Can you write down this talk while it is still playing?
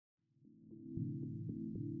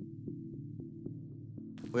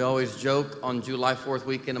We always joke on July 4th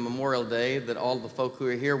weekend and Memorial Day that all the folk who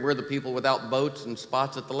are here, we're the people without boats and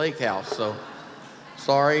spots at the lake house. So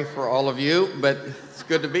sorry for all of you, but it's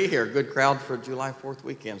good to be here. Good crowd for July 4th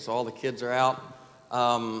weekend. So all the kids are out.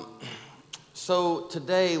 So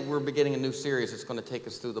today we're beginning a new series. It's going to take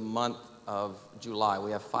us through the month of July.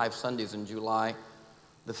 We have 5 Sundays in July.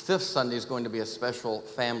 The 5th Sunday is going to be a special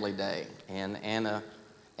family day, and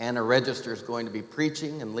Anna Register is going to be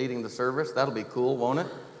preaching and leading the service. That'll be cool, won't it?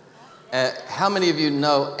 How many of you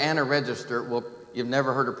know Anna Register? Well, you've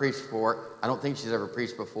never heard her preach before. I don't think she's ever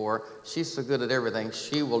preached before. She's so good at everything,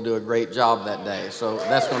 she will do a great job that day. So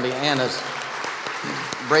that's going to be Anna's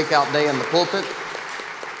breakout day in the pulpit.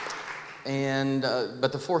 And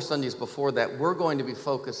but the 4 Sundays before that, we're going to be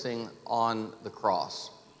focusing on the cross,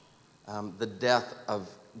 the death of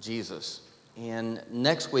Jesus. And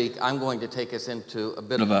next week, I'm going to take us into a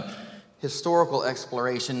bit of a historical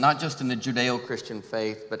exploration, not just in the Judeo-Christian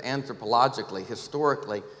faith, but anthropologically,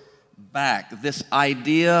 historically, back. This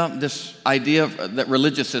idea that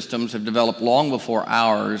religious systems have developed long before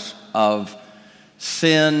ours of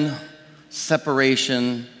sin,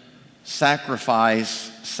 separation,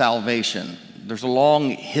 sacrifice, salvation. There's a long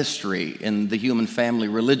history in the human family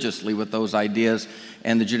religiously with those ideas,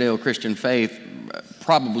 and the Judeo-Christian faith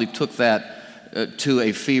probably took that to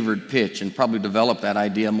a fevered pitch and probably developed that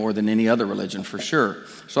idea more than any other religion for sure.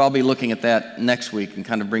 So I'll be looking at that next week and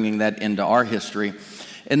kind of bringing that into our history.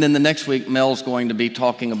 And then the next week, Mel's going to be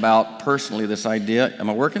talking about personally this idea, am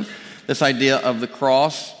I working? This idea of the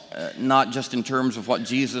cross, not just in terms of what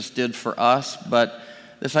Jesus did for us, but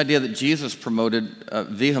this idea that Jesus promoted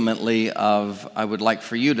vehemently of, I would like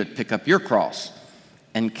for you to pick up your cross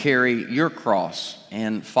and carry your cross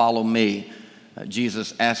and follow me.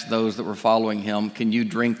 Jesus asked those that were following him, can you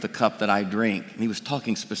drink the cup that I drink? And he was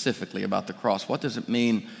talking specifically about the cross. What does it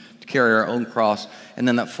mean to carry our own cross? And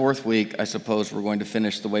then that 4th week, I suppose we're going to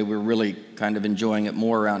finish the way we're really kind of enjoying it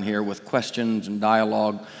more around here with questions and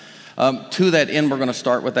dialogue. To that end, we're going to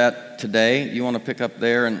start with that today. You want to pick up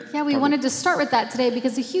there? Yeah, we wanted to start with that today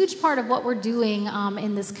because a huge part of what we're doing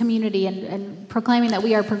in this community and proclaiming that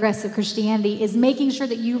we are progressive Christianity is making sure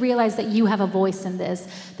that you realize that you have a voice in this,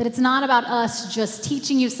 that it's not about us just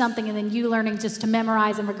teaching you something and then you learning just to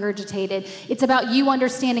memorize and regurgitate it. It's about you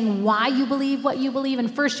understanding why you believe what you believe,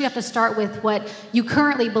 and first you have to start with what you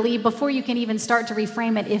currently believe before you can even start to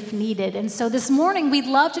reframe it if needed. And so this morning, we'd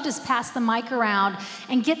love to just pass the mic around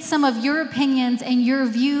and get some of your opinions and your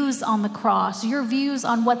views on the cross, your views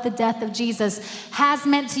on what the death of Jesus has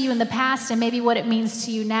meant to you in the past and maybe what it means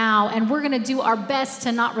to you now. And we're going to do our best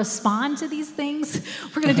to not respond to these things.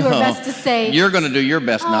 We're going to do our best to say... You're going to do your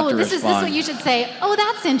best not to respond. This is what you should say. Oh,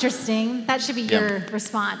 that's interesting. That should be your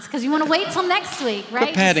response. Because you want to wait till next week, right?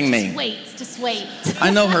 Quit patting me. Just wait.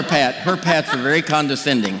 I know her pat. Her pats are very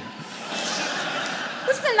condescending.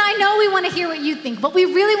 Listen, I know we want to hear what you think, but we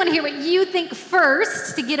really want to hear what you think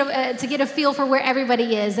first to get a feel for where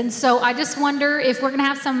everybody is. And so I just wonder if we're going to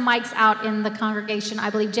have some mics out in the congregation. I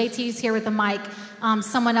believe JT is here with a mic.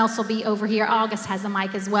 Someone else will be over here. August has a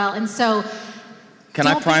mic as well. And so... Can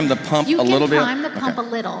I prime the pump a little bit? You can prime the pump a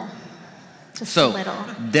little. Just a little.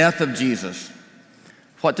 Death of Jesus.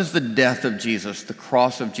 What does the death of Jesus, the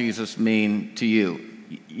cross of Jesus, mean to you?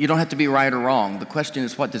 You don't have to be right or wrong. The question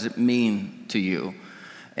is, what does it mean to you?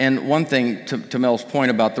 And one thing, to Mel's point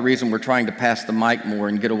about the reason we're trying to pass the mic more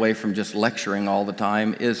and get away from just lecturing all the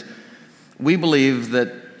time is we believe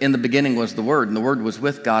that in the beginning was the Word, and the Word was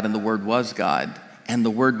with God, and the Word was God, and the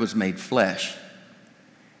Word was made flesh.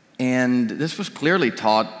 And this was clearly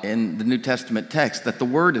taught in the New Testament text, that the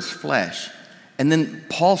Word is flesh. And then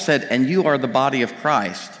Paul said, and you are the body of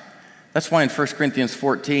Christ. That's why in 1 Corinthians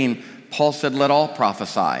 14, Paul said, let all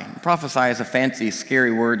prophesy. Prophesy is a fancy,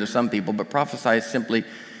 scary word to some people, but prophesy simply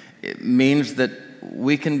it means that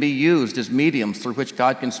we can be used as mediums through which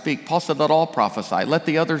God can speak. Paul said, let all prophesy. Let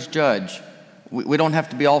the others judge. We don't have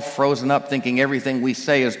to be all frozen up thinking everything we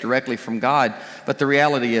say is directly from God, but the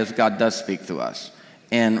reality is God does speak through us.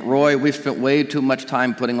 And Roy, we've spent way too much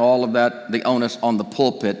time putting all of that, the onus on the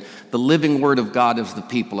pulpit. The living Word of God is the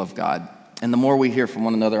people of God. And the more we hear from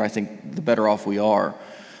one another, I think the better off we are.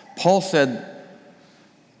 Paul said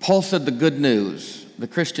the good news, the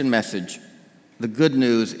Christian message, the good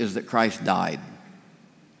news is that Christ died,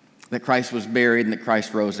 that Christ was buried, and that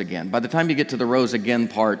Christ rose again. By the time you get to the rose again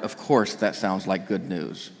part, of course, that sounds like good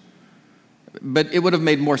news. But it would have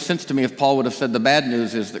made more sense to me if Paul would have said the bad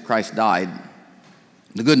news is that Christ died.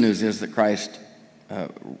 The good news is that Christ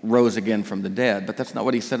rose again from the dead. But that's not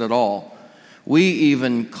what he said at all. We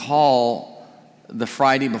even call the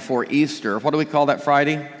Friday before Easter, what do we call that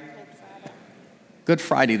Friday? Good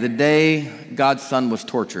Friday, the day God's Son was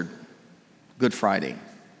tortured. Good Friday.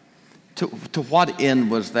 To what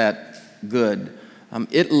end was that good?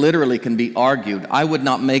 It literally can be argued. I would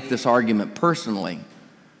not make this argument personally,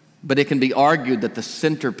 but it can be argued that the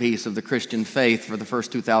centerpiece of the Christian faith for the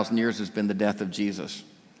first 2,000 years has been the death of Jesus.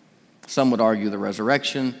 Some would argue the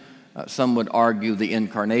resurrection. Some would argue the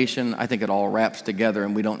incarnation. I think it all wraps together,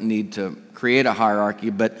 and we don't need to create a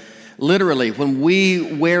hierarchy. But literally, when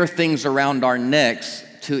we wear things around our necks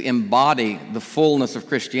to embody the fullness of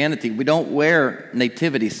Christianity, we don't wear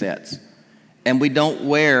nativity sets, and we don't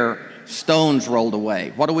wear stones rolled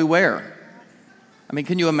away. What do we wear? I mean,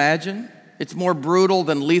 can you imagine? It's more brutal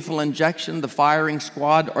than lethal injection, the firing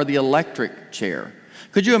squad, or the electric chair.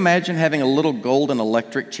 Could you imagine having a little golden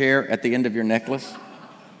electric chair at the end of your necklace?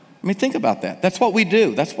 I mean, think about that. That's what we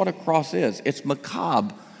do. That's what a cross is. It's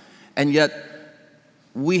macabre, and yet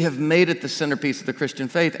we have made it the centerpiece of the Christian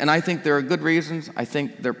faith. And I think there are good reasons. I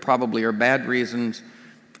think there probably are bad reasons.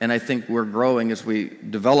 And I think we're growing as we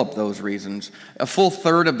develop those reasons. A full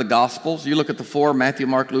third of the Gospels, you look at the four, Matthew,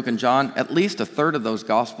 Mark, Luke, and John, at least a third of those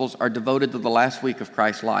Gospels are devoted to the last week of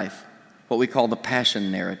Christ's life, what we call the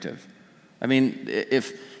Passion narrative. I mean,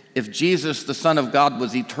 if Jesus, the Son of God,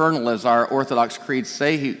 was eternal, as our Orthodox creeds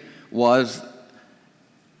say he was,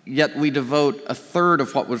 yet we devote a third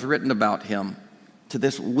of what was written about him to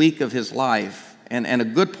this week of his life, and a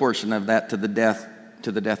good portion of that to the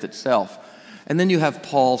death itself. And then you have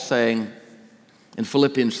Paul saying in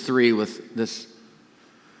Philippians 3 with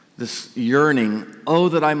this yearning, oh,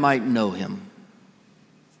 that I might know him.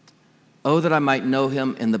 Oh, that I might know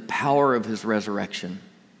him in the power of his resurrection.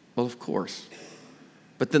 Well, of course.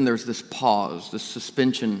 But then there's this pause, this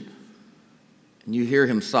suspension, and you hear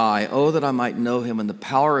him sigh, oh, that I might know him in the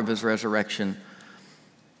power of his resurrection,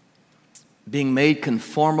 being made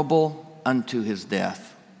conformable unto his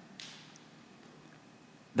death,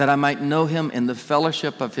 that I might know him in the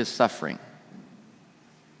fellowship of his suffering.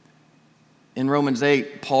 In Romans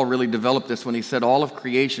 8, Paul really developed this when he said, all of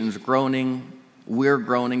creation's groaning, we're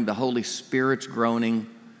groaning, the Holy Spirit's groaning,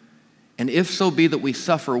 and if so be that we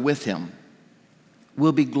suffer with him,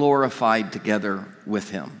 we'll be glorified together with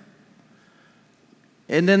him.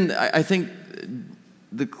 And then I think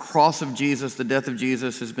the cross of Jesus, the death of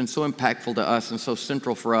Jesus, has been so impactful to us and so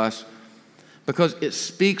central for us because it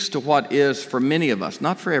speaks to what is, for many of us,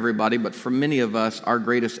 not for everybody, but for many of us, our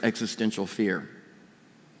greatest existential fear.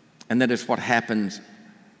 And that is what happens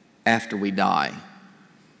after we die.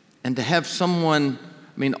 And to have someone,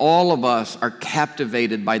 I mean, all of us are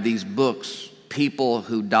captivated by these books. People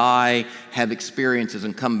who die, have experiences,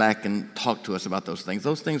 and come back and talk to us about those things.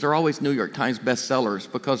 Those things are always New York Times bestsellers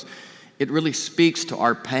because it really speaks to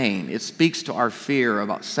our pain. It speaks to our fear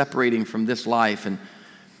about separating from this life.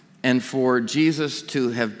 And for Jesus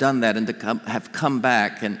to have done that and to have come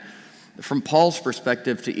back, and from Paul's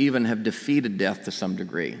perspective, to even have defeated death to some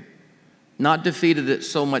degree. Not defeated it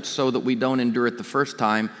so much so that we don't endure it the first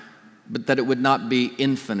time, but that it would not be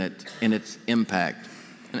infinite in its impact.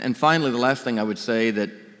 And finally, the last thing I would say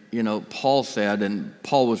that, Paul said, and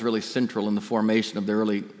Paul was really central in the formation of the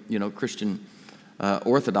early, Christian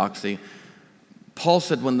orthodoxy. Paul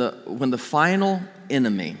said, when the final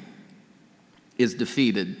enemy is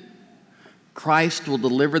defeated, Christ will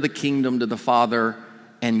deliver the kingdom to the Father,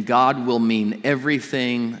 and God will mean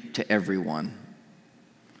everything to everyone.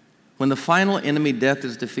 When the final enemy, death,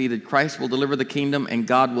 is defeated, Christ will deliver the kingdom, and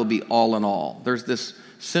God will be all in all. There's this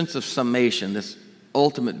sense of summation, this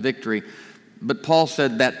ultimate victory. But Paul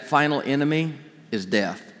said that final enemy is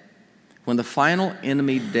death. When the final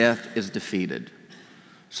enemy, death, is defeated.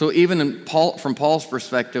 So even from Paul's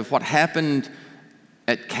perspective, what happened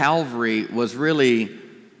at Calvary was really,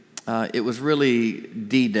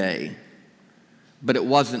 D-Day, but it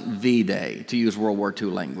wasn't V-Day, to use World War II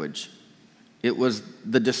language. It was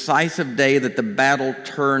the decisive day that the battle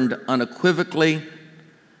turned unequivocally,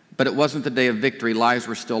 but it wasn't the day of victory. Lives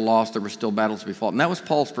were still lost. There were still battles to be fought. And that was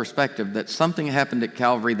Paul's perspective, that something happened at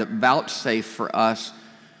Calvary that vouchsafed for us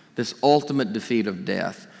this ultimate defeat of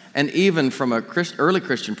death. And even from a early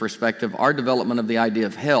Christian perspective, our development of the idea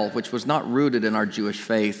of hell, which was not rooted in our Jewish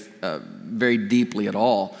faith very deeply at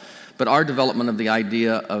all, but our development of the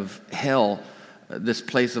idea of hell, this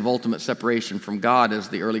place of ultimate separation from God, as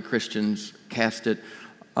the early Christians cast it,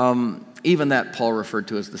 even that Paul referred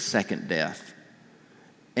to as the second death.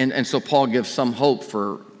 And so Paul gives some hope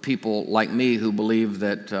for people like me who believe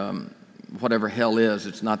that whatever hell is,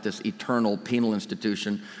 it's not this eternal penal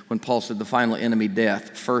institution. When Paul said the final enemy,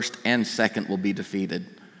 death, first and second will be defeated.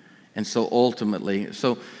 And so ultimately,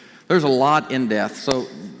 so there's a lot in death. So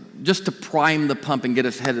just to prime the pump and get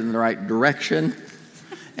us headed in the right direction,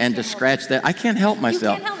 and to scratch that. I can't help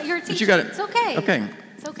myself. You can't help it. You're a But teacher. you gotta, It's okay. Okay.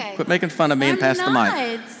 It's okay. Quit making fun of me and pass the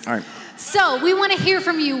mic. All right. So we want to hear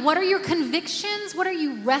from you. What are your convictions? What are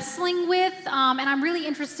you wrestling with? And I'm really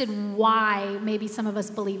interested why maybe some of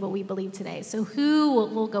us believe what we believe today. So who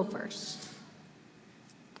will go first?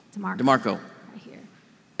 DeMarco. Right here.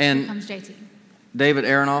 And Here comes JT. David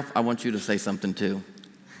Aronoff, I want you to say something too.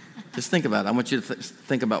 Just think about it. I want you to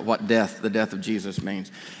think about what the death of Jesus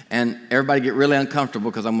means. And everybody get really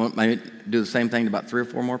uncomfortable because I'm going to do the same thing to about 3 or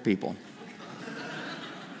 4 more people.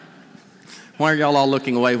 Why are y'all all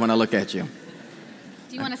looking away when I look at you?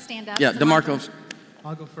 Do you want to stand up? Yeah, DeMarco.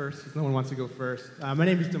 I'll go first because no one wants to go first. My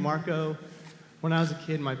name is DeMarco. When I was a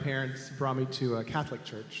kid, my parents brought me to a Catholic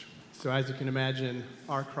church. So as you can imagine,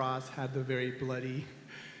 our cross had the very bloody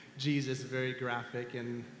Jesus, very graphic.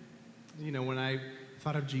 And, you know, when I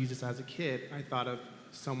thought of Jesus as a kid, I thought of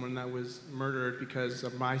someone that was murdered because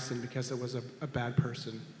of my sin, because it was a bad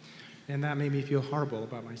person. And that made me feel horrible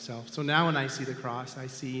about myself. So now when I see the cross, I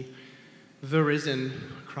see the risen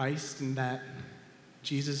Christ and that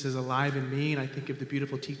Jesus is alive in me. And I think of the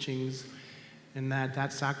beautiful teachings and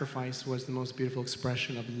that sacrifice was the most beautiful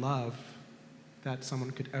expression of love that someone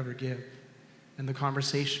could ever give. And the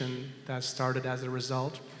conversation that started as a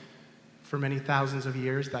result for many thousands of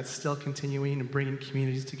years, that's still continuing and bringing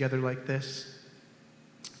communities together like this.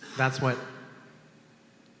 That's what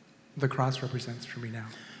the cross represents for me now.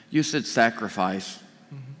 You said sacrifice.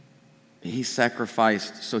 Mm-hmm. He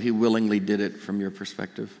sacrificed, so he willingly did it from your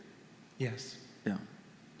perspective? Yes. Yeah.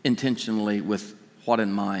 Intentionally, with what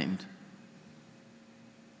in mind?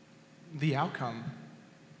 The outcome,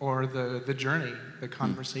 or the journey, the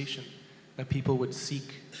conversation, that people would seek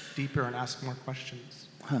deeper and ask more questions.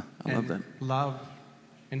 Huh, I love that. Love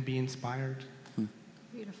and be inspired.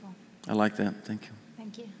 Beautiful. I like that. Thank you.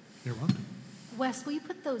 Thank you. You're welcome. Wes, will you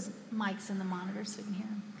put those mics in the monitor so we can hear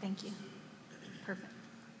them? Thank you. Perfect.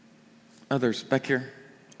 Others back here,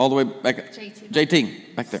 all the way back. JT.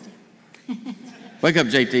 JT, back there. Wake up,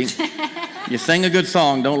 JT. You sang a good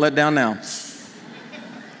song. Don't let down now. I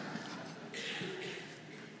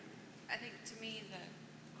think to me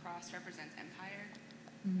the cross represents empire,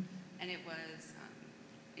 and it was.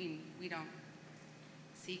 I mean, we don't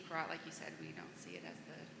see cross like you said. We don't see it as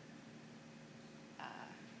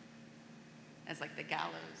as like the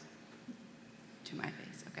gallows to my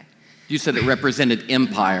face. Okay. You said it represented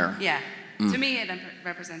empire. Yeah. To me, it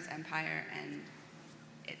represents empire, and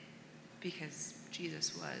because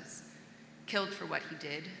Jesus was killed for what he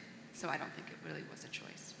did, so I don't think it really was a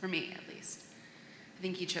choice, for me at least. I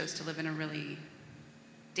think he chose to live in a really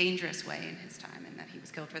dangerous way in his time, and that he was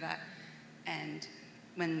killed for that. And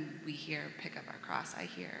when we hear pick up our cross, I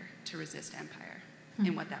hear to resist empire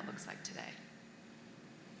and what that looks like today.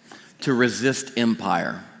 To resist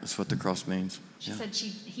empire is what the cross means. She said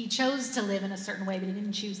he chose to live in a certain way, but he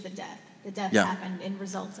didn't choose the death. The death happened in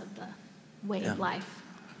results of the way of life.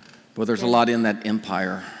 Well, there's a lot in that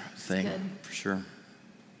empire thing, for sure.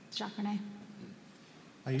 Jacques René.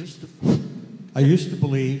 I used to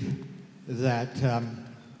believe that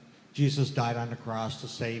Jesus died on the cross to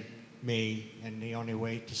save me, and the only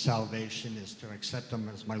way to salvation is to accept him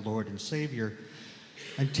as my Lord and Savior,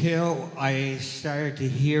 until I started to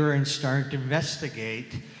hear and started to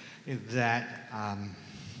investigate that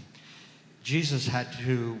Jesus had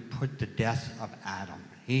to put the death of Adam.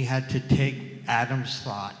 He had to take Adam's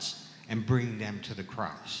thoughts and bring them to the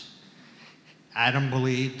cross. Adam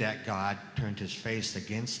believed that God turned his face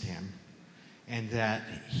against him and that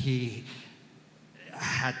he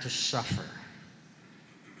had to suffer.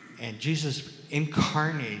 And Jesus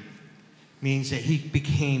incarnate means that he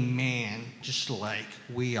became man just like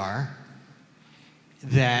we are,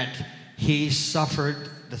 that he suffered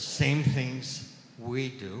the same things we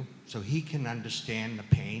do, so he can understand the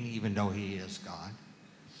pain even though he is God.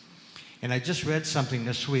 And I just read something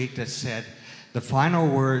this week that said the final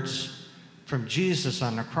words from Jesus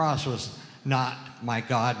on the cross was not, my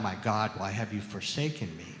God, why have you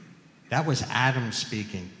forsaken me? That was Adam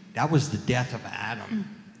speaking. That was the death of Adam.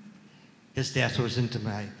 His death was into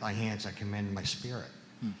my hands, I commend my spirit.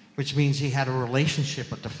 Which means he had a relationship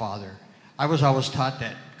with the Father. I was always taught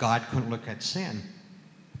that God couldn't look at sin.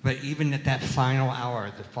 But even at that final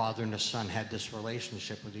hour, the Father and the Son had this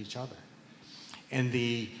relationship with each other. And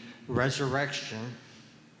the resurrection,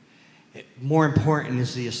 more important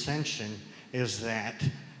is the ascension, is that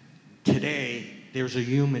today there's a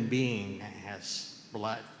human being that has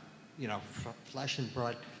blood, flesh and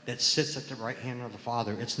blood, that sits at the right hand of the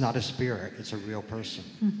Father. It's not a spirit, it's a real person.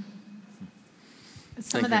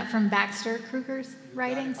 Some of that from Baxter Kruger's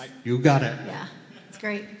writings. You got it. Yeah, it's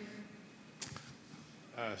great.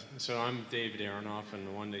 So I'm David Aronoff, and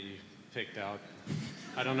the one that you picked out.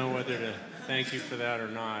 I don't know whether to thank you for that or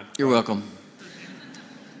not. You're welcome.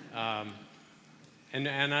 And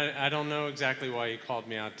I don't know exactly why you called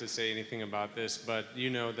me out to say anything about this, but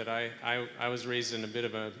you know that I was raised in a bit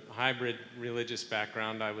of a hybrid religious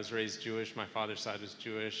background. I was raised Jewish. My father's side was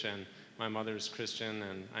Jewish, and my mother was Christian,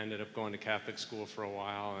 and I ended up going to Catholic school for a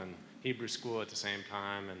while and Hebrew school at the same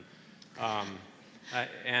time.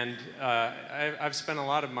 And I've spent a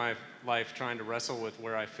lot of my life trying to wrestle with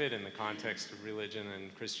where I fit in the context of religion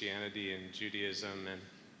and Christianity and Judaism.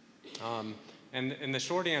 And the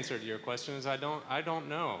short answer to your question is I don't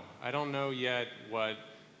know. I don't know yet what,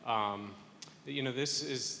 this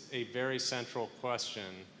is a very central question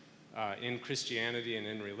in Christianity and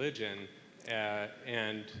in religion.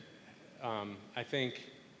 And I think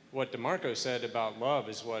what DeMarco said about love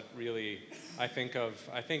is what really I think of.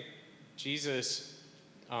 I think Jesus,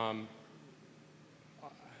 I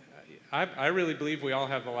really believe we all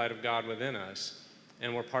have the light of God within us,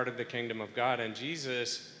 and we're part of the kingdom of God. And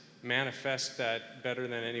Jesus manifests that better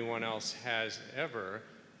than anyone else has ever.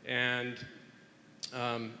 And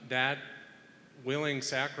that willing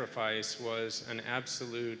sacrifice was an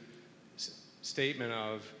absolute statement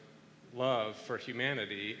of love for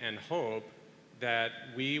humanity and hope that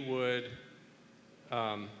we would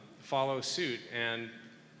follow suit and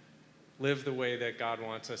live the way that God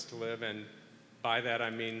wants us to live. And by that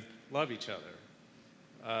I mean love each other.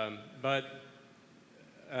 But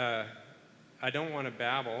I don't want to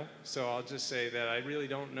babble, so I'll just say that I really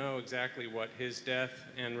don't know exactly what his death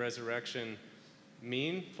and resurrection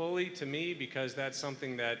mean fully to me, because that's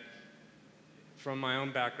something that, from my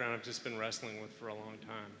own background, I've just been wrestling with for a long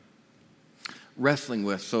time. Wrestling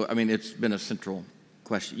with, so I mean, it's been a central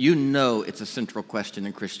question. You know it's a central question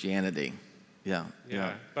in Christianity. Yeah.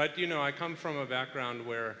 But, I come from a background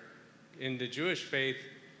where in the Jewish faith,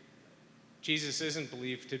 Jesus isn't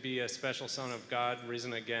believed to be a special son of God,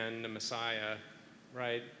 risen again, the Messiah,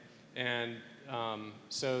 right? And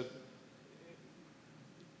so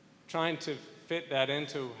trying to fit that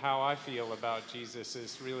into how I feel about Jesus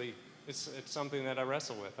is really, it's something that I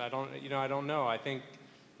wrestle with. I don't know. I think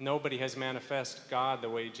nobody has manifested God the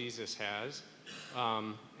way Jesus has.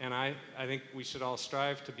 And I think we should all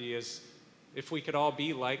strive to be if we could all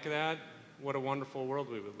be like that, what a wonderful world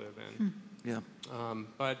we would live in. Yeah.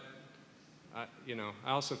 But I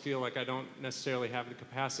also feel like I don't necessarily have the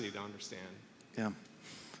capacity to understand. Yeah,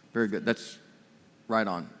 very good. That's right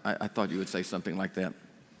on. I thought you would say something like that.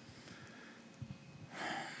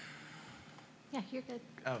 Yeah, you're good.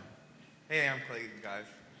 Oh, hey, I'm Clayton, guys.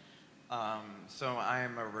 So I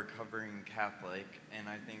am a recovering Catholic, and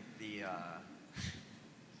I think that's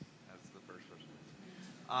the first question.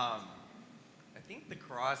 I think the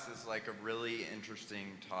cross is like a really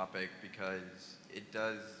interesting topic because it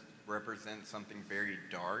does represent something very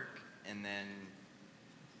dark, and then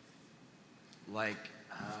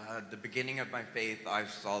the beginning of my faith, I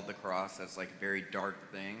saw the cross as like a very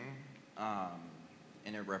dark thing,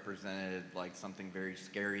 and it represented like something very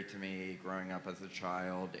scary to me growing up as a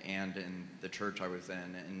child and in the church I was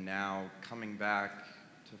in. And now coming back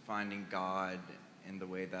to finding God in the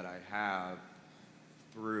way that I have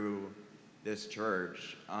through this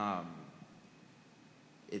church,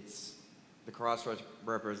 the cross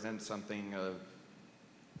represents something of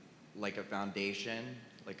like a foundation,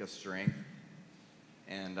 like a strength.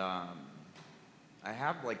 And I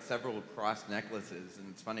have like several cross necklaces, and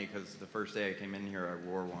it's funny because the first day I came in here I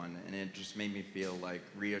wore one, and it just made me feel like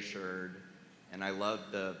reassured. And I love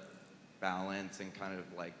the balance and kind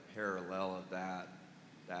of like parallel of that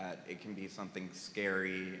it can be something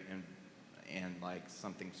scary and like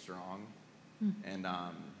something strong. And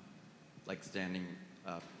like standing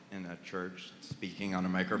up in a church, speaking on a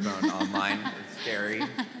microphone online is scary,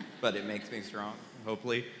 but it makes me strong,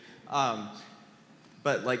 hopefully.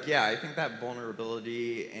 But like, yeah, I think that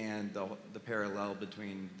vulnerability and the parallel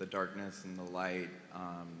between the darkness and the light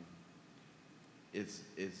is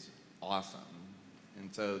awesome.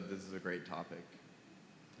 And so this is a great topic.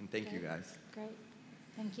 And thank you guys. Great.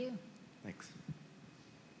 Thank you. Thanks.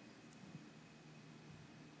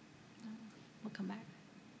 We'll come back.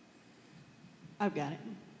 I've got it.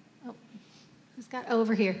 Oh, who's got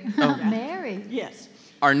over here? Oh. Mary. Yes.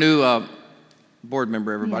 Our new board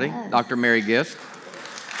member, everybody, Yes. Dr. Mary Gist.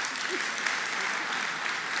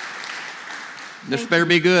 This better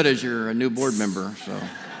be good as you're a new board member, so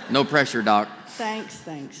no pressure, Doc. Thanks.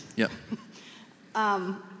 Yep.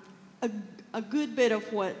 A good bit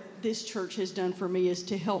of what this church has done for me is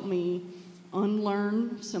to help me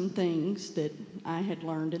unlearn some things that I had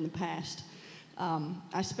learned in the past.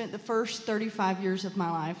 I spent the first 35 years of my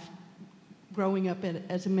life growing up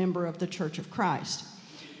as a member of the Church of Christ.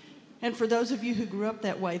 And for those of you who grew up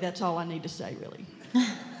that way, that's all I need to say, really.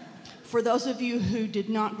 For those of you who did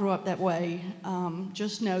not grow up that way,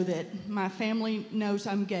 just know that my family knows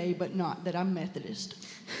I'm gay, but not that I'm Methodist.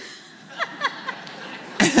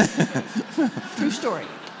 True story.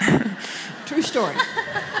 True story.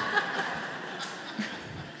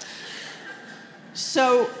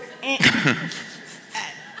 So,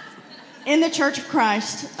 in the Church of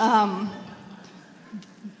Christ,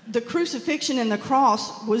 the crucifixion and the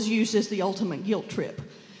cross was used as the ultimate guilt trip.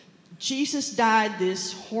 Jesus died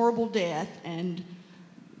this horrible death, and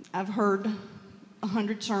I've heard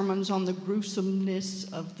 100 sermons on the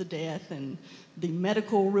gruesomeness of the death and the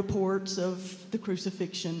medical reports of the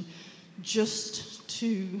crucifixion, just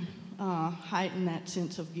to heighten that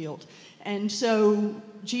sense of guilt. And so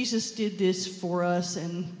Jesus did this for us,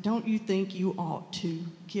 and don't you think you ought to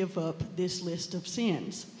give up this list of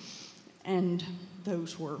sins? And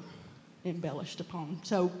those were embellished upon.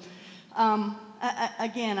 So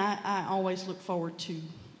again, I always look forward to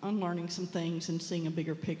unlearning some things and seeing a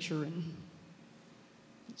bigger picture and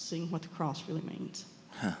seeing what the cross really means.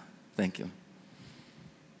 Thank you.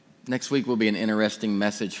 Next week will be an interesting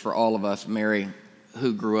message for all of us, Mary,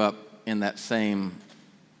 who grew up in that same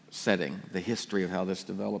setting, the history of how this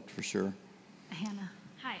developed for sure. Hannah.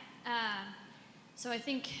 Hi. So I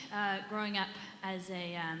think growing up as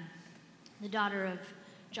the daughter of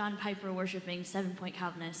John Piper worshiping seven-point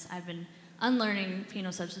Calvinists, I've been unlearning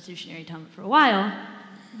penal substitutionary atonement for a while,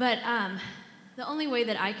 but the only way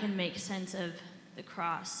that I can make sense of the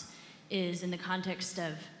cross is in the context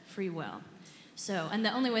of free will. So, and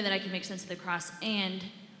the only way that I can make sense of the cross and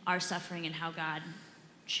our suffering and how God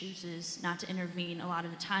chooses not to intervene a lot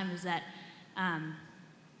of the time is that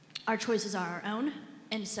our choices are our own.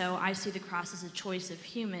 And so I see the cross as a choice of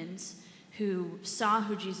humans who saw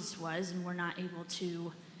who Jesus was and were not able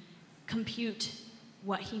to compute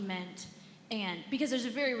what he meant. And because there's a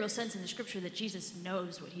very real sense in the scripture that Jesus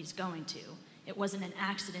knows what he's going to. It wasn't an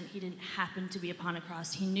accident. He didn't happen to be upon a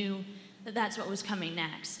cross. He knew that that's what was coming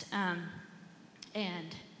next.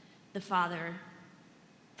 And the Father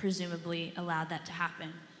presumably allowed that to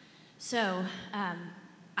happen. So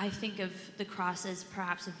I think of the cross as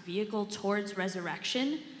perhaps a vehicle towards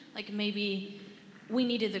resurrection. Like maybe we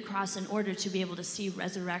needed the cross in order to be able to see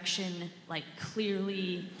resurrection like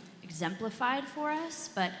clearly exemplified for us,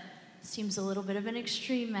 but it seems a little bit of an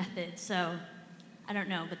extreme method. So I don't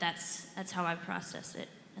know, but that's how I've processed it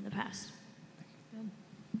in the past.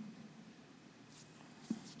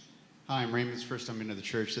 Hi, I'm Raymond. It's the first time into the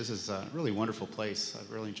church. This is a really wonderful place.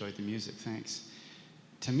 I've really enjoyed the music. Thanks.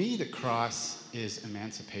 To me, the cross is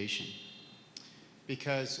emancipation.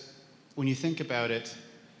 Because when you think about it,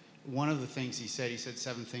 one of the things he said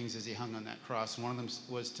 7 things as he hung on that cross. One of them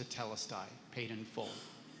was tetelestai, paid in full.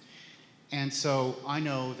 And so I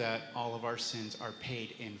know that all of our sins are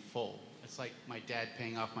paid in full. It's like my dad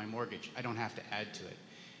paying off my mortgage. I don't have to add to it.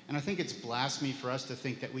 And I think it's blasphemy for us to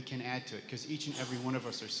think that we can add to it, because each and every one of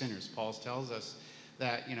us are sinners. Paul tells us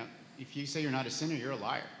that, if you say you're not a sinner, you're a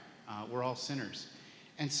liar. We're all sinners.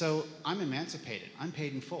 And so I'm emancipated. I'm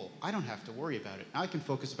paid in full. I don't have to worry about it. I can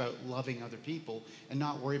focus about loving other people and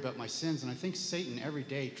not worry about my sins. And I think Satan every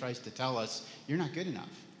day tries to tell us, you're not good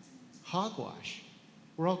enough. Hogwash.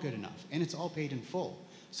 We're all good enough. And it's all paid in full.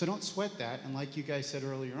 So don't sweat that. And like you guys said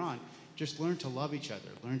earlier on, just learn to love each other.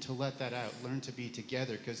 Learn to let that out. Learn to be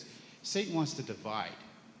together, because Satan wants to divide.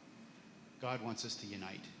 God wants us to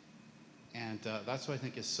unite. And that's what I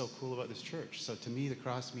think is so cool about this church. So to me, the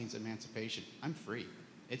cross means emancipation. I'm free.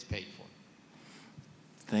 It's paid for.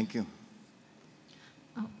 Thank you.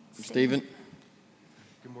 Oh, Stephen?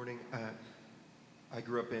 Good morning. I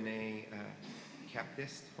grew up in a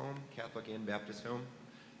Baptist home, Catholic and Baptist home.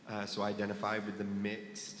 So I identify with the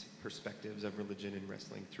mixed perspectives of religion and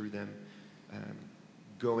wrestling through them.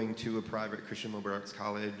 Going to a private Christian liberal arts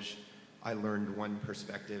college, I learned one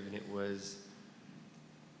perspective, and it was,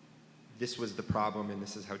 this was the problem, and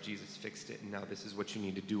this is how Jesus fixed it, and now this is what you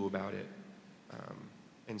need to do about it.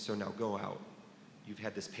 And so now go out. You've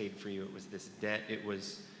had this paid for you. It was this debt. It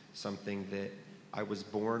was something that I was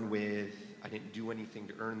born with. I didn't do anything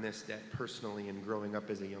to earn this debt personally, and growing up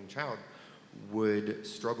as a young child would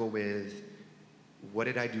struggle with, what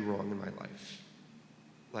did I do wrong in my life?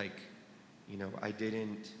 Like, I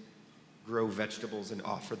didn't grow vegetables and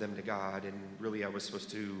offer them to God, and really I was supposed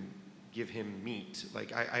to give him meat.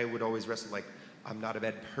 Like, I would always wrestle, like, I'm not a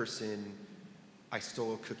bad person. I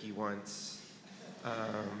stole a cookie once.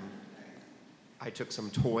 I took some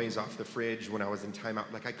toys off the fridge when I was in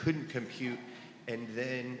timeout. Like, I couldn't compute. And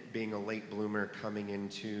then being a late bloomer, coming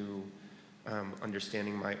into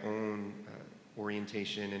understanding my own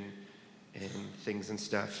orientation and things and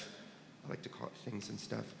stuff. I like to call it things and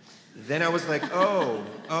stuff. Then I was like,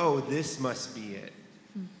 oh, this must be it.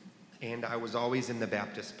 And I was always in the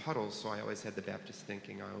Baptist puddles, so I always had the Baptist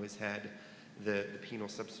thinking. I always had the penal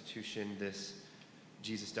substitution, this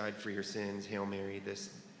Jesus died for your sins, Hail Mary, this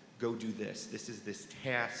go do this. This is this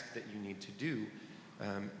task that you need to do.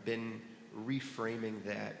 Been reframing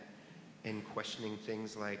that and questioning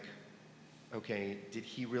things like, okay, did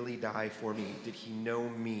he really die for me? Did he know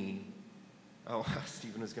me? Oh,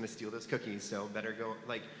 Stephen was going to steal those cookies, so better go.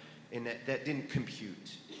 And that didn't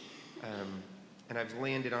compute. And I've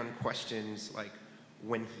landed on questions like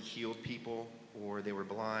when he healed people, or they were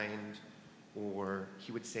blind, or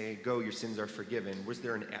he would say, go, your sins are forgiven. Was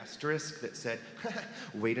there an asterisk that said,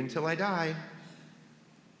 wait until I die?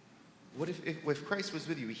 What if Christ was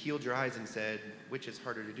with you, he healed your eyes and said, which is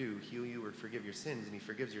harder to do, heal you or forgive your sins? And he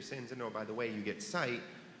forgives your sins, and oh, by the way, you get sight.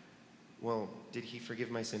 Well, did he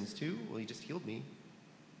forgive my sins too? Well, he just healed me.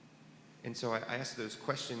 And so I asked those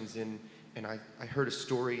questions, and I heard a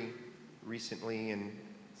story recently, and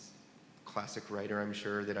classic writer, I'm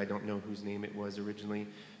sure, that I don't know whose name it was originally,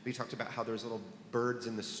 but he talked about how there's little birds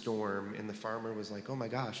in the storm, and the farmer was like, oh my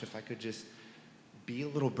gosh, if I could just be a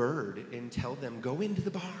little bird and tell them, go into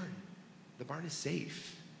the barn. The barn is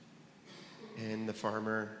safe. And the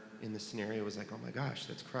farmer in the scenario was like, oh my gosh,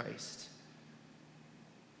 that's Christ.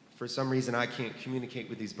 For some reason, I can't communicate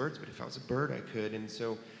with these birds, but if I was a bird, I could. And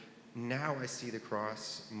so now I see the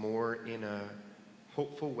cross more in a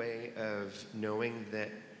hopeful way of knowing that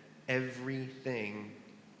everything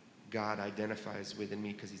God identifies with in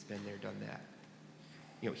me, because he's been there, done that.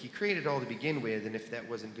 You know, he created it all to begin with, and if that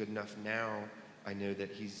wasn't good enough, now I know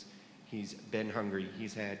that he's been hungry,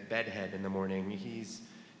 he's had bedhead in the morning, he's,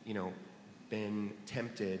 been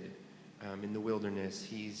tempted in the wilderness,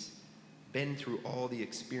 he's been through all the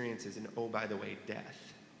experiences, and oh, by the way,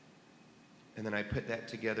 death. And then I put that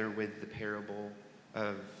together with the parable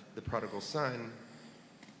of the prodigal son.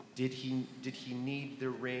 Did he need the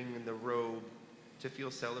ring and the robe to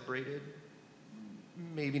feel celebrated?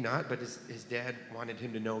 Maybe not, but his dad wanted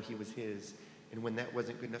him to know he was his. And when that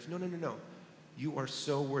wasn't good enough, no. You are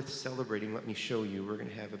so worth celebrating. Let me show you. We're going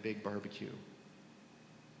to have a big barbecue.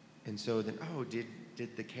 And so then,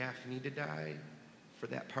 did the calf need to die for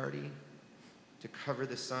that party? To cover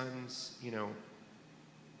the son's,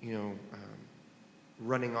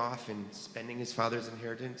 running off and spending his father's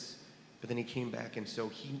inheritance? But then he came back, and so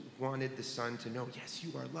he wanted the son to know, yes,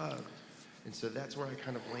 you are loved. And so that's where I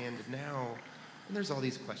kind of landed now. And there's all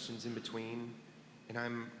these questions in between, and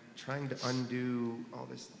I'm trying to undo all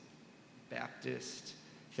this Baptist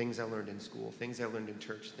things I learned in school, things I learned in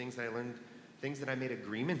church, things that I made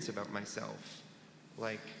agreements about myself.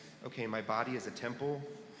 Like, okay, my body is a temple,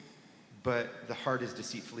 but the heart is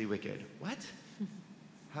deceitfully wicked. What?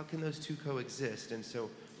 How can those two coexist? And so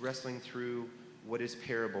wrestling through what is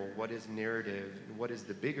parable, what is narrative, and what is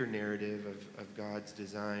the bigger narrative of God's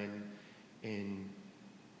design, and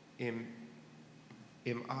am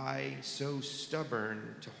I so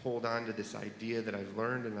stubborn to hold on to this idea that I've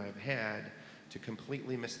learned and I've had to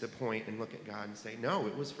completely miss the point and look at God and say, no,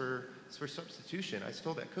 it's for substitution. I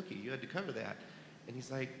stole that cookie. You had to cover that. And he's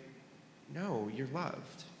like, no, you're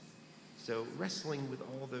loved. So wrestling with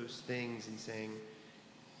all those things and saying,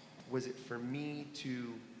 was it for me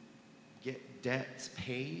to get debts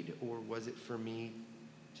paid, or was it for me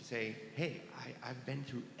to say, hey, I've been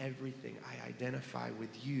through everything. I identify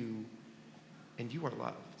with you, and you are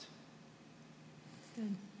loved. That's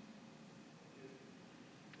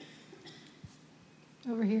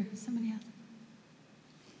good. Over here, somebody else.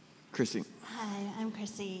 Chrissy. Hi, I'm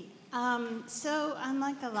Chrissy. So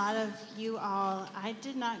unlike a lot of you all, I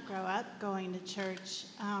did not grow up going to church,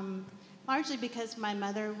 largely because my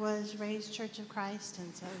mother was raised Church of Christ,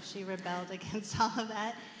 and so she rebelled against all of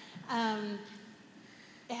that.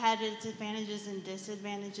 It had its advantages and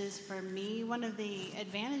disadvantages for me. One of the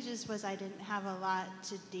advantages was I didn't have a lot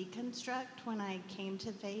to deconstruct when I came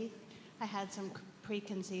to faith. I had some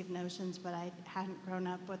preconceived notions, but I hadn't grown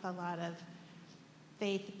up with a lot of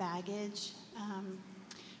faith baggage.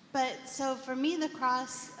 But so for me, the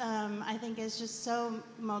cross, I think, is just so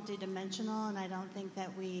multidimensional, and I don't think that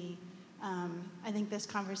I think this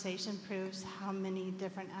conversation proves how many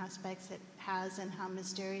different aspects it has and how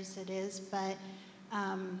mysterious it is. But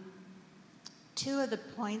two of the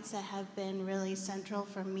points that have been really central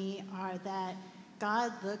for me are that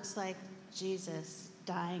God looks like Jesus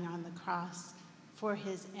dying on the cross for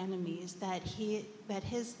his enemies, that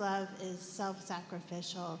his love is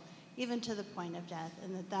self-sacrificial, even to the point of death,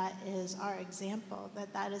 and that is our example,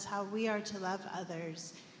 that is how we are to love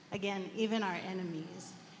others, again, even our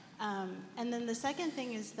enemies. And then the second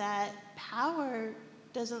thing is that power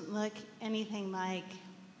doesn't look anything like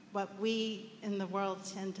what we in the world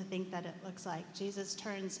tend to think that it looks like. Jesus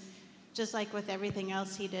turns, just like with everything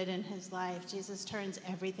else he did in his life, Jesus turns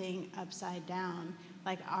everything upside down.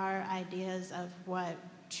 Like our ideas of what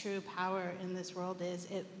true power in this world is,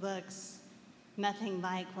 it looks nothing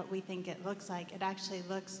like what we think it looks like. It actually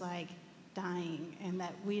looks like dying, and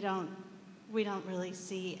that we don't really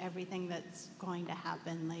see everything that's going to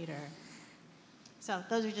happen later. So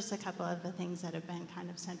those are just a couple of the things that have been kind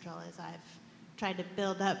of central as I've tried to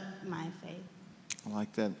build up my faith. I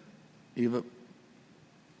like that. Eva?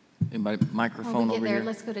 Anybody? Microphone When we get over there, here?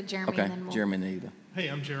 let's go to Jeremy Okay, and then we'll... Jeremy and Eva. Hey,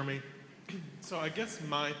 I'm Jeremy. So I guess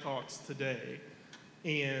my thoughts today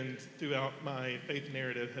and throughout my faith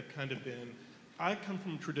narrative have kind of been, I come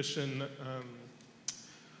from a tradition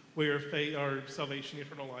where faith, or salvation,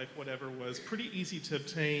 eternal life, whatever, was pretty easy to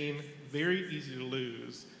obtain, very easy to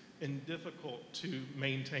lose, and difficult to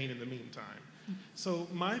maintain in the meantime. So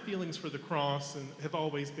my feelings for the cross have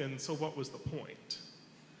always been, so what was the point?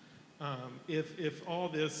 If all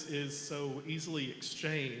this is so easily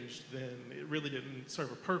exchanged, then it really didn't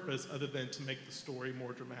serve a purpose other than to make the story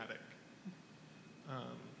more dramatic.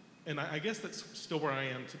 And I guess that's still where I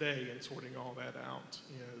am today in sorting all that out,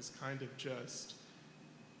 is kind of just,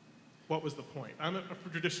 what was the point? I'm a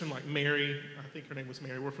tradition like Mary, I think her name was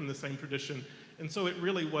Mary, we're from the same tradition, and so it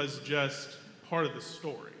really was just part of the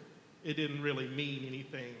story. It didn't really mean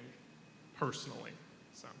anything personally,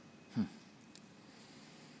 so.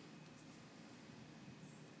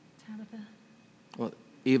 Tabitha? Well,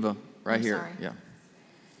 Eva, right I'm here. sorry. Yeah.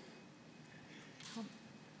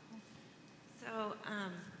 So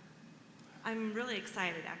I'm really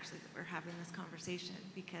excited, actually, that we're having this conversation,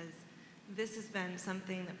 because this has been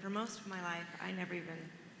something that for most of my life I never even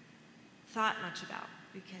thought much about,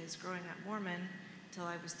 because growing up Mormon till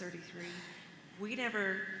I was 33, we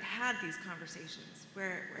never had these conversations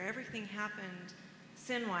where everything happened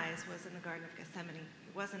sin-wise was in the Garden of Gethsemane.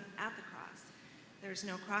 It wasn't at the cross. There's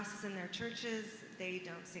no crosses in their churches. They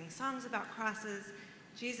don't sing songs about crosses.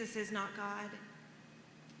 Jesus is not God.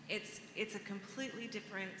 It's a completely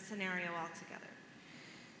different scenario altogether.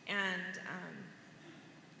 And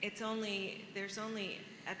there's only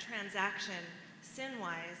a transaction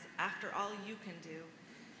sin-wise after all you can do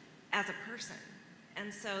as a person.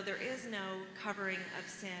 And so there is no covering of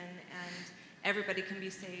sin, and everybody can be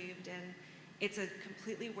saved, and it's a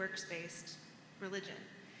completely works-based religion.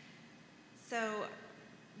 So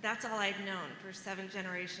that's all I'd known for 7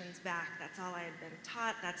 generations back. That's all I had been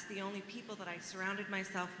taught. That's the only people that I surrounded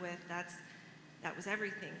myself with. That was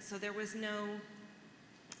everything. So there was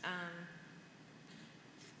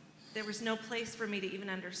no place for me to even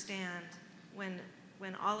understand when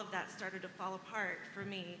all of that started to fall apart for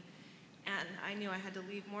me, and I knew I had to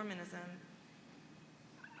leave Mormonism.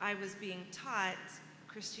 I was being taught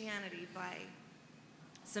Christianity by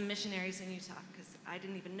some missionaries in Utah, because I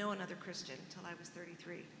didn't even know another Christian until I was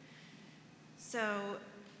 33. So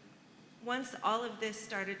once all of this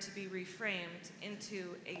started to be reframed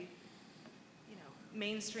into a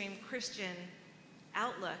mainstream Christian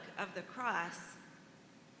outlook of the cross,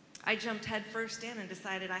 I jumped headfirst in and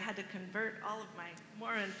decided I had to convert all of my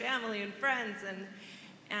Mormon family and friends,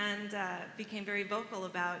 and became very vocal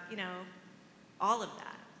about all of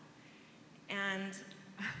that. And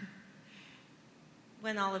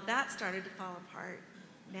when all of that started to fall apart,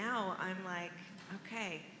 now I'm like,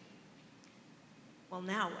 okay, well,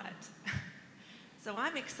 now what? So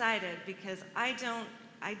I'm excited, because I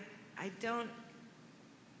don't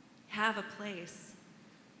have a place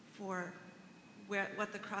for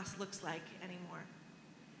what the cross looks like anymore.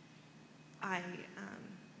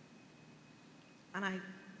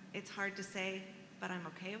 It's hard to say, but I'm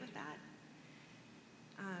okay with that.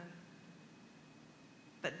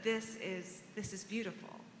 But this is beautiful.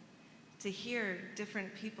 To hear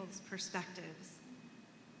different people's perspectives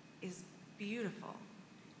is beautiful.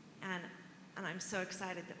 And I'm so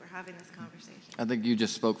excited that we're having this conversation. I think you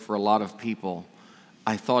just spoke for a lot of people.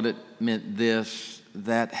 I thought it meant this.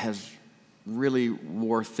 That has really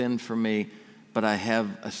wore thin for me, but I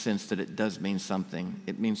have a sense that it does mean something.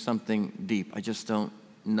 It means something deep. I just don't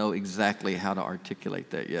know exactly how to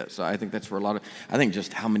articulate that yet. So I think that's where I think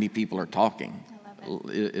just how many people are talking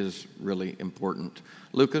is really important.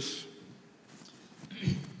 Lucas?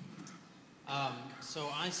 So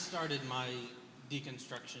I started my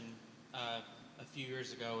deconstruction a few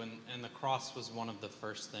years ago, and the cross was one of the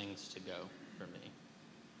first things to go for me.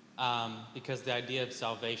 Because the idea of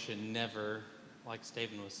salvation never, like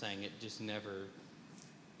Stephen was saying, it didn't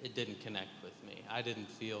connect with me. I didn't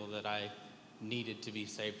feel that I needed to be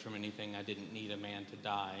saved from anything. I didn't need a man to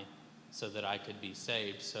die. so that I could be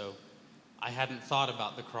saved. So I hadn't thought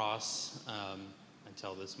about the cross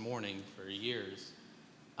until this morning for years.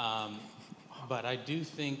 But I do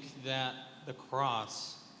think that the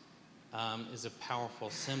cross is a powerful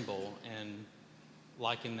symbol, and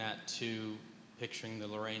liken that to picturing the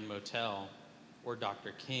Lorraine Motel where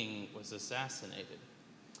Dr. King was assassinated.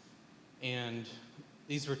 And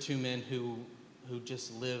these were two men who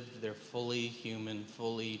just lived their fully human,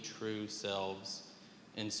 fully true selves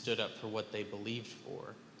and stood up for what they believed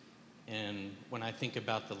for. And when I think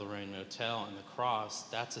about the Lorraine Motel and the cross,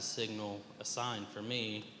 that's a signal, a sign for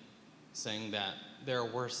me, saying that there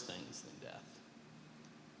are worse things than death.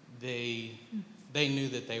 They knew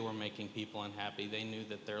that they were making people unhappy. They knew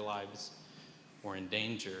that their lives were in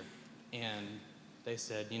danger. And they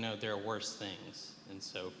said, you know, there are worse things. And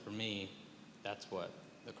so for me, that's what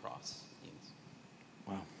the cross means.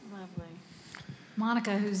 Wow. Lovely.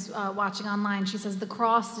 Monica, who's watching online, she says, the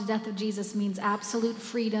cross, the death of Jesus, means absolute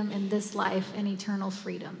freedom in this life and eternal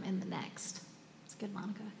freedom in the next. It's good,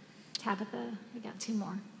 Monica. Tabitha, we got two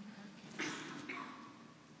more.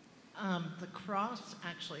 The cross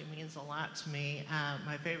actually means a lot to me.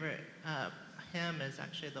 My favorite hymn is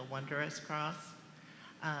actually the Wondrous Cross.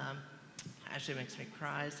 Actually makes me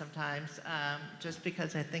cry sometimes, just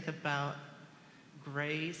because I think about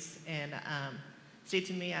grace. And see,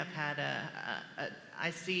 to me, I've had I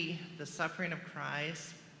see the suffering of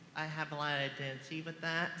Christ. I have a lot of identity with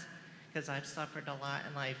that because I've suffered a lot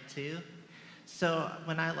in life too. So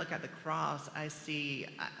when I look at the cross, I see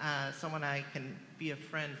someone I can be a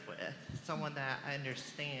friend with, someone that I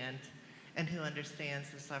understand and who understands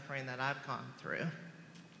the suffering that I've gone through.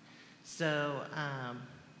 So,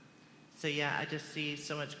 so yeah, I just see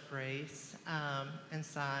so much grace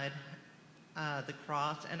inside the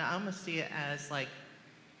cross, and I almost see it as like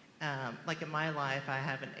in my life, I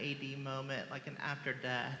have an AD moment, like an after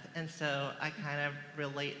death, and so I kind of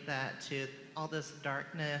relate that to all this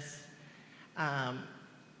darkness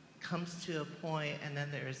comes to a point, and then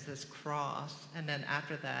there's this cross, and then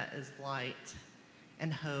after that is light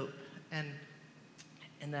and hope, and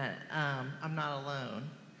that I'm not alone.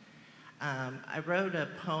 I wrote a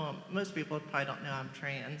poem. Most people probably don't know I'm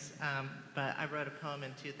trans, but I wrote a poem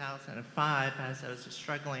in 2005 as I was just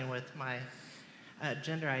struggling with my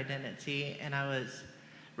gender identity, and I was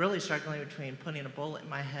really struggling between putting a bullet in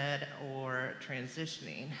my head or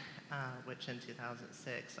transitioning, which in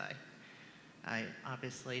 2006 I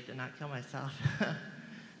obviously did not kill myself,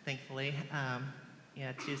 thankfully.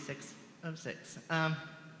 Yeah, 2606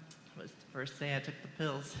 was the first day I took the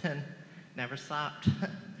pills and never stopped.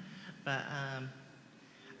 But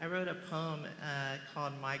I wrote a poem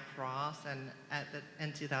called My Cross, and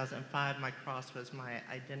in 2005, my cross was my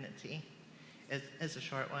identity. It's a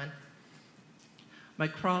short one. My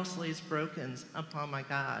cross lays broken upon my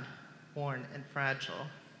God, worn and fragile.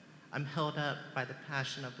 I'm held up by the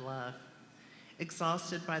passion of love,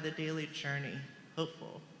 exhausted by the daily journey,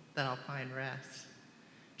 hopeful that I'll find rest.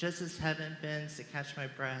 Just as heaven bends to catch my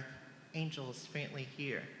breath, angels faintly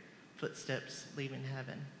hear footsteps leaving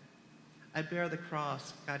heaven. I bear the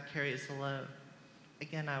cross, God carries the load.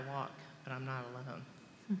 Again I walk, but I'm not alone.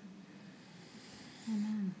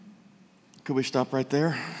 Amen. Could we stop right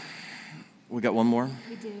there? We got one more.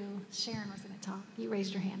 We do. Sharon was going to talk. You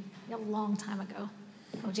raised your hand a long time ago.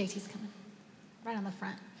 Oh, JT's coming. Right on the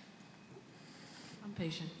front. I'm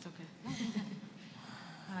patient. It's okay.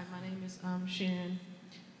 Hi, my name is Sharon.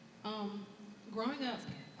 Growing up,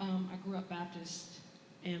 I grew up Baptist,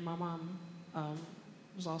 and my mom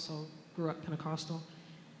grew up Pentecostal.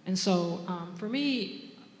 And so for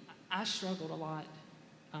me, I struggled a lot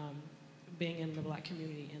being in the Black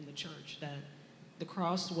community in the church, that the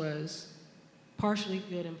cross was partially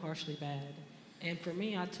good and partially bad. And for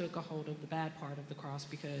me, I took a hold of the bad part of the cross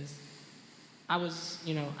because I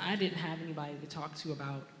didn't have anybody to talk to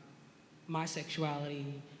about my sexuality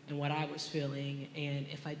and what I was feeling. And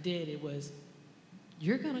if I did, it was,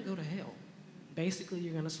 you're gonna go to hell. Basically,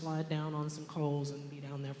 you're gonna slide down on some coals and be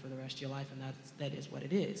down there for the rest of your life, and that is what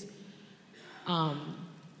it is.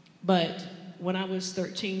 But when I was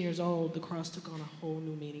 13 years old, the cross took on a whole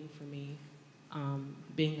new meaning for me.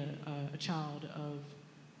 Being a child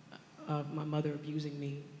of my mother abusing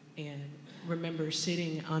me, and remember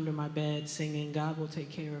sitting under my bed singing, God will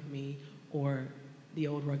take care of me, or the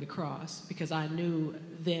old rugged cross, because I knew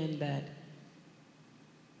then that,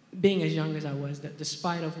 being as young as I was, that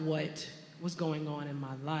despite of what was going on in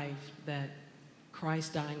my life, that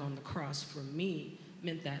Christ dying on the cross for me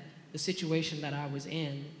meant that the situation that I was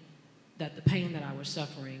in, that the pain that I was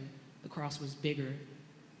suffering, the cross was bigger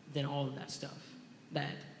than all of that stuff.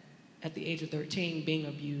 That at the age of 13 being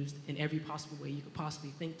abused in every possible way you could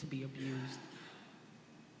possibly think to be abused,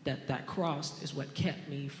 that cross is what kept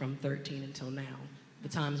me from 13 until now. The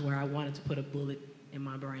times where I wanted to put a bullet in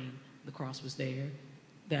my brain, the cross was there.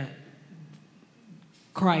 That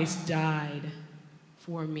Christ died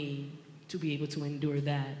for me to be able to endure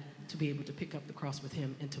that, to be able to pick up the cross with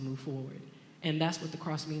him and to move forward. And that's what the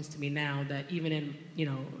cross means to me now, that even in,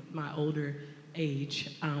 my older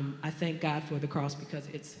age, I thank God for the cross because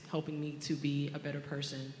it's helping me to be a better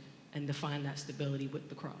person and to find that stability with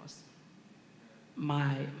the cross.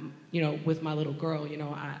 With my little girl,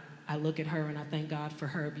 I look at her and I thank God for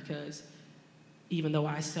her because even though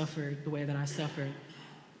I suffered the way that I suffered,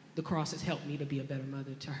 the cross has helped me to be a better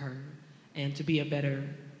mother to her and to be a better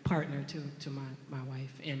partner to my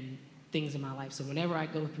wife and things in my life. So whenever I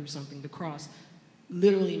go through something, the cross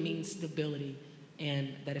literally means stability,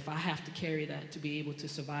 and that if I have to carry that to be able to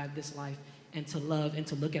survive this life and to love and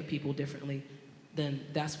to look at people differently, then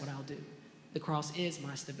that's what I'll do. The cross is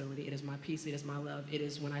my stability. It is my peace. It is my love. It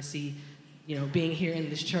is when I see, being here in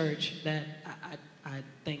this church that I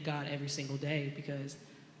thank God every single day because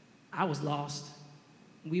I was lost.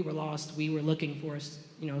 We were lost. We were looking for,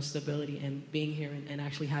 stability, and being here and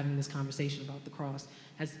actually having this conversation about the cross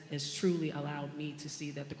has truly allowed me to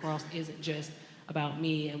see that the cross isn't just about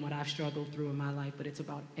me and what I've struggled through in my life, but it's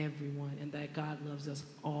about everyone, and that God loves us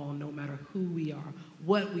all, no matter who we are,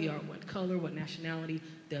 what color, what nationality,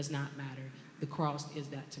 does not matter. The cross is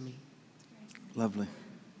that to me. Lovely.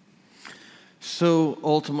 So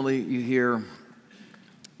ultimately, you hear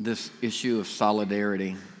this issue of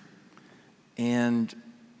solidarity, and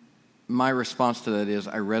my response to that is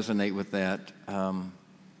I resonate with that.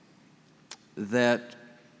 That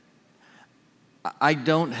I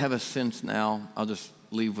don't have a sense now, I'll just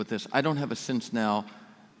leave with this, I don't have a sense now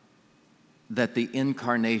that the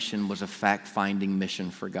incarnation was a fact-finding mission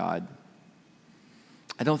for God.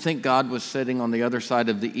 I don't think God was sitting on the other side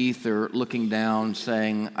of the ether looking down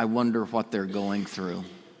saying, I wonder what they're going through.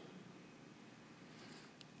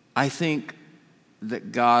 I think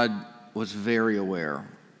that God was very aware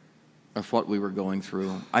of what we were going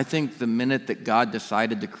through. I think the minute that God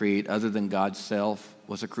decided to create other than God's self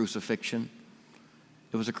was a crucifixion.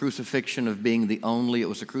 It was a crucifixion of being the only. It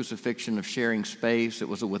was a crucifixion of sharing space. It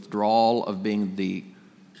was a withdrawal of being the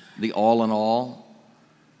all in all.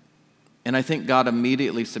 And I think God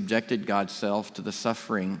immediately subjected God's self to the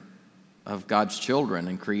suffering of God's children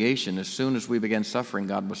and creation. As soon as we began suffering,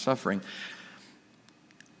 God was suffering.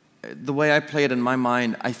 The way I play it in my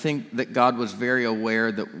mind, I think that God was very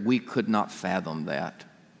aware that we could not fathom that.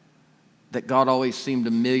 That God always seemed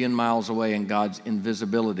a million miles away in God's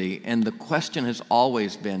invisibility. And the question has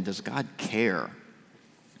always been, does God care?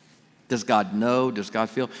 Does God know? Does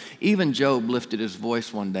God feel? Even Job lifted his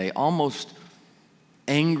voice one day, almost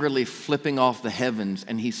angrily flipping off the heavens,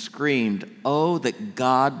 and he screamed, oh, that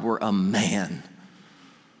God were a man.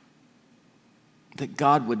 That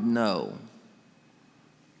God would know.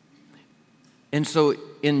 And so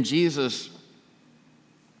in Jesus,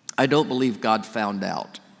 I don't believe God found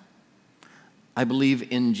out. I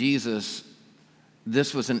believe in Jesus,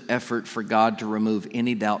 this was an effort for God to remove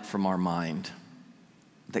any doubt from our mind,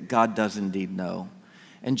 that God does indeed know.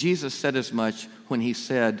 And Jesus said as much when he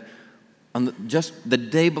said, just the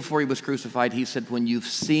day before he was crucified, he said, when you've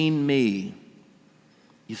seen me,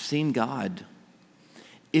 you've seen God.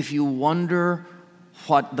 If you wonder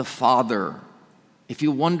what the Father, if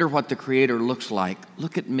you wonder what the Creator looks like,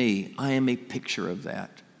 look at me. I am a picture of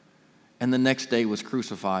that. And the next day was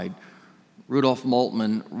crucified. Rudolf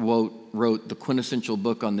Moltmann wrote the quintessential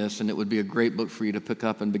book on this, and it would be a great book for you to pick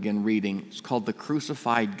up and begin reading. It's called The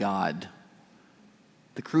Crucified God.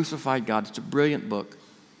 The Crucified God. It's a brilliant book.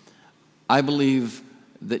 I believe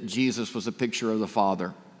that Jesus was a picture of the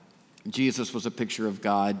Father. Jesus was a picture of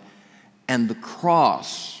God. And the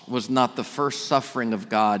cross was not the first suffering of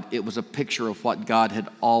God. It was a picture of what God had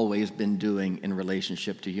always been doing in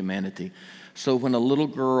relationship to humanity. So when a little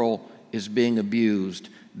girl is being abused,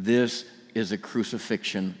 this is a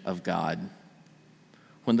crucifixion of God.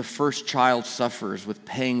 When the first child suffers with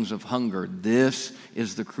pangs of hunger, this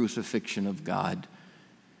is the crucifixion of God.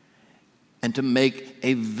 And to make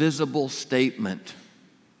a visible statement,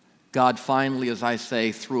 God finally, as I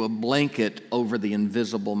say, threw a blanket over the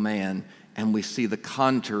invisible man, and we see the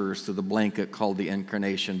contours through the blanket called the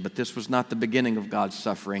incarnation. But this was not the beginning of God's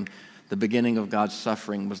suffering. The beginning of God's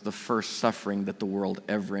suffering was the first suffering that the world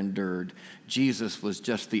ever endured. Jesus was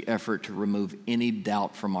just the effort to remove any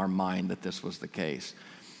doubt from our mind that this was the case.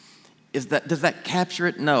 Does that capture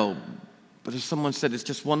it? No. But as someone said, it's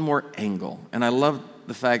just one more angle. And I love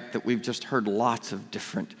the fact that we've just heard lots of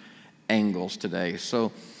different angles today.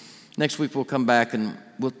 So Next week we'll come back and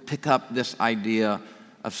we'll pick up this idea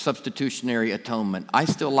of substitutionary atonement. I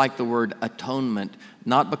still like the word atonement,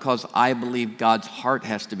 not because I believe God's heart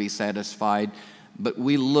has to be satisfied, but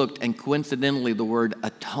we looked, and coincidentally the word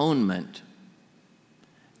atonement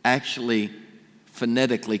actually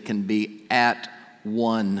phonetically can be at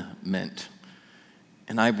one-ment.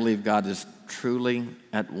 And I believe God is truly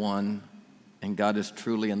at one, and God is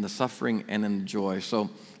truly in the suffering and in the joy. So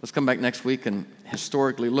let's come back next week and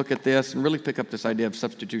historically look at this and really pick up this idea of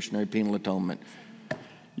substitutionary penal atonement.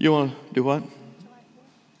 You want to do what?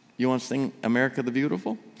 You want to sing America the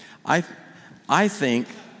Beautiful? I think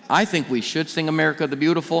we should sing America the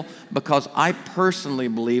Beautiful, because I personally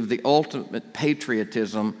believe the ultimate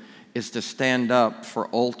patriotism is to stand up for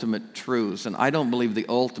ultimate truths. And I don't believe the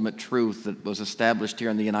ultimate truth that was established here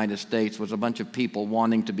in the United States was a bunch of people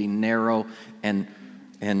wanting to be narrow and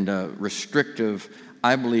restrictive.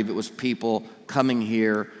 I believe it was people coming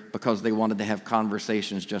here because they wanted to have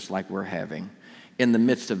conversations just like we're having. In the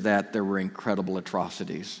midst of that, there were incredible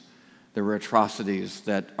atrocities. There were atrocities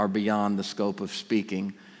that are beyond the scope of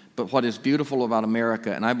speaking. But what is beautiful about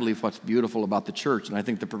America, and I believe what's beautiful about the church, and I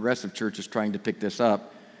think the Progressive Church is trying to pick this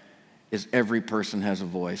up, is every person has a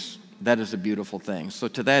voice. That is a beautiful thing. So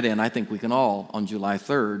to that end, I think we can all, on July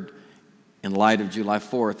 3rd, in light of July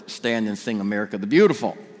 4th, stand and sing America the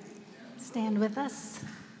Beautiful. Stand with us.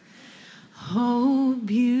 Oh,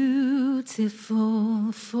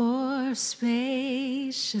 beautiful for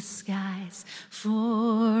spacious skies,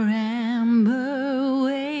 for amber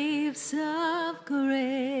waves of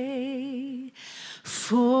gray,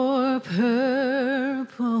 for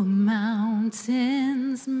purple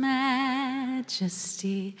mountains'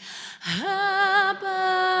 majesty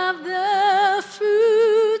above the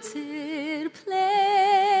fruited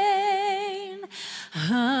plain.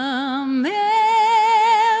 America,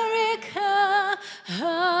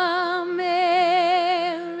 America,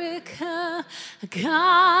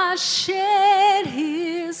 God shed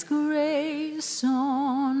His grace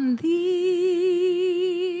on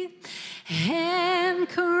thee and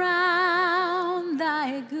crown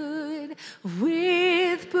thy good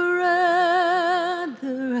with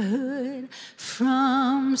brotherhood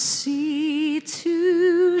from sea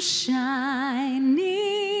to shining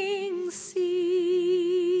sea.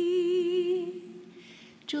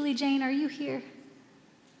 Julie Jane, are you here?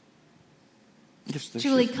 Yes,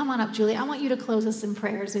 Julie, come on up, Julie. I want you to close us in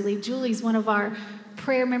prayer as we leave. Julie's one of our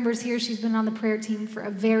prayer members here. She's been on the prayer team for a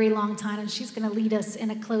very long time, and she's going to lead us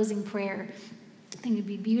in a closing prayer. I think it'd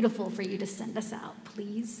be beautiful for you to send us out,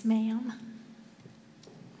 please, ma'am.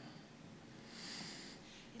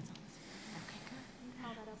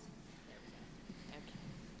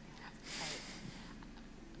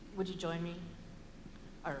 Would you join me?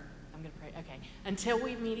 Or I'm going to pray. Okay. Until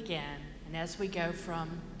we meet again, and as we go from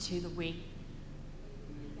to the week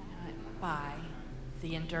by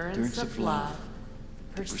the endurance of love,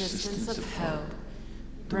 the persistence of hope,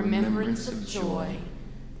 the remembrance of joy,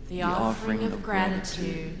 the offering of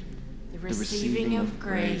gratitude, the receiving of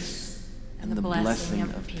grace, and the blessing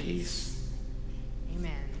of peace.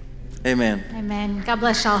 Amen. Amen. Amen. God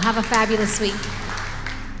bless y'all. Have a fabulous week.